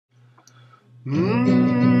Oh,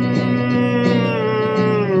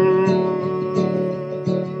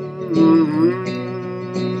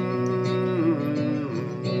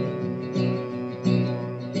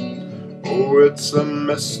 it's a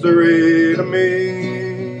mystery to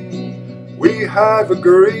me. We have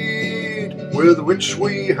agreed with which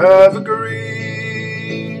we have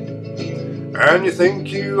agreed, and you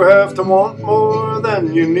think you have to want more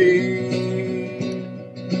than you need.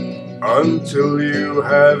 Until you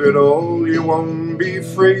have it all, you won't be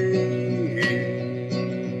free.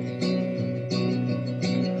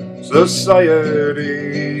 Society,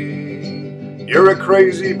 you're a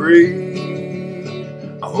crazy breed.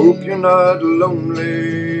 I hope you're not lonely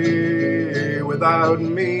without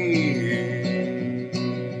me.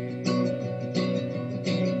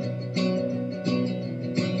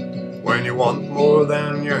 When you want more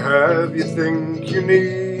than you have, you think you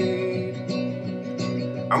need.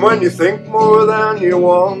 And when you think more than you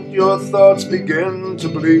want, your thoughts begin to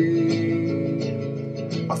bleed.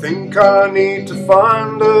 I think I need to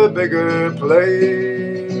find a bigger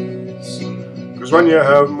place, 'cause when you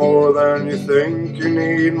have more than you think, you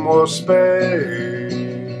need more space.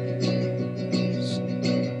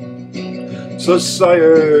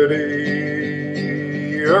 Society,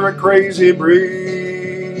 you're a crazy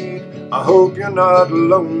breed. I hope you're not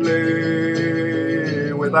lonely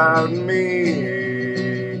without me.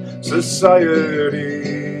 Society,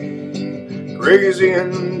 crazy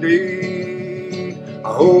indeed.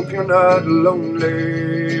 I hope you're not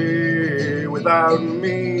lonely without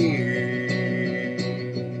me.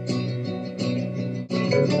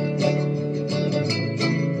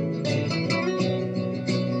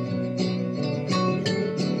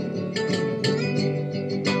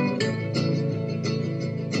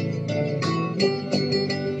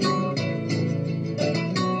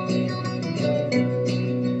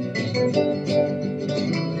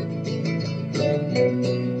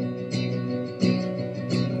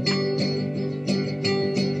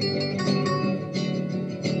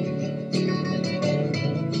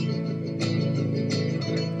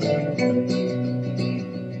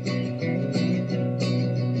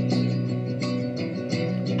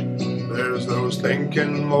 There's those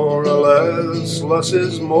thinking more or less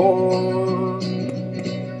is more.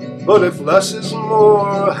 But if less is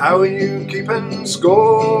more, how are you keeping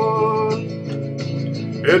score?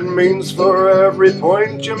 It means for every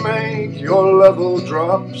point you make, your level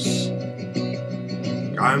drops.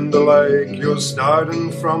 Kinda like you're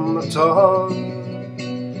starting from the top,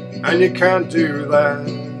 and you can't do that.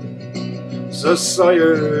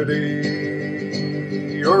 Society,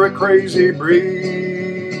 you're a crazy breed.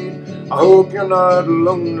 I hope you're not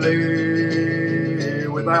lonely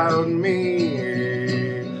without me.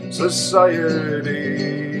 Society,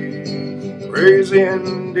 crazy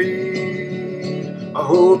indeed. I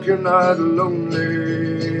hope you're not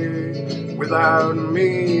lonely without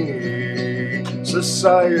me.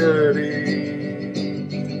 Society,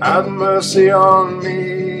 have mercy on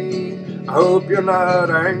me. I hope you're not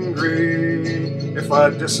angry if I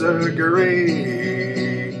disagree.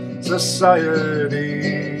 Society,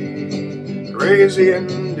 crazy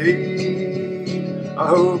indeed. I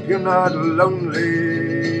hope you're not lonely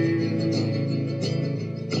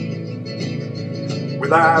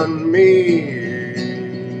without me.